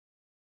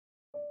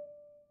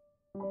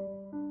If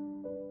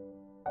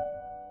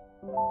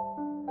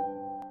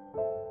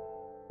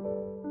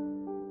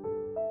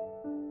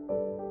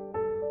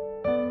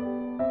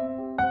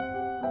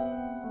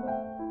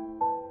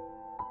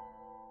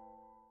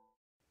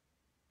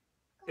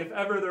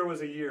ever there was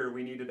a year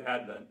we needed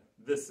Advent,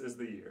 this is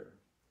the year.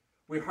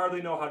 We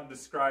hardly know how to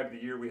describe the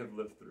year we have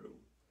lived through.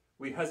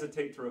 We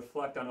hesitate to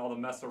reflect on all the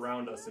mess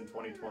around us in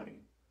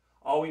 2020.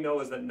 All we know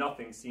is that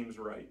nothing seems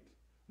right.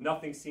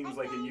 Nothing seems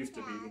like it used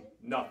to be.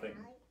 Nothing.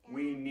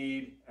 We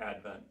need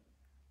Advent.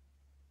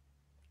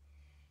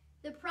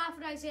 The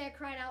prophet Isaiah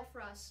cried out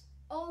for us,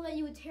 "Oh, that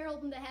you would tear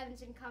open the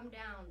heavens and come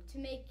down, to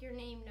make your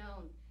name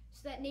known,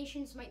 so that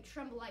nations might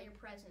tremble at your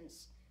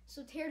presence.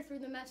 So tear through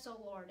the mess, O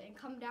Lord, and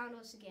come down to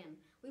us again.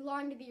 We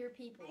long to be your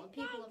people, a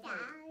people of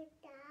hope."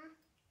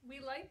 We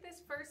light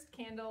this first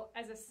candle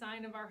as a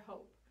sign of our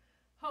hope.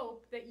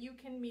 Hope that you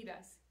can meet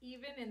us,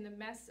 even in the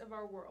mess of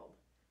our world.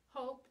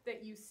 Hope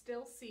that you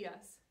still see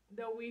us,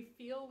 though we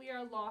feel we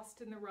are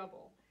lost in the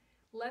rubble.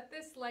 Let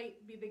this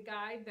light be the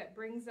guide that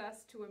brings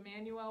us to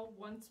Emmanuel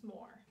once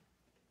more.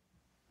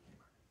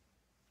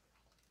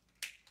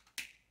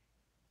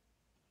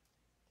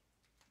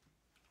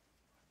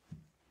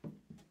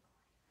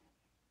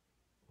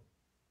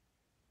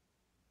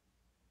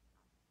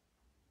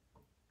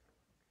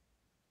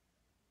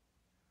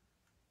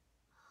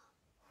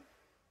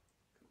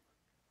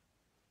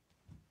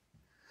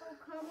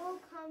 O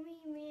come,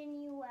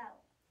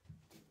 Emmanuel.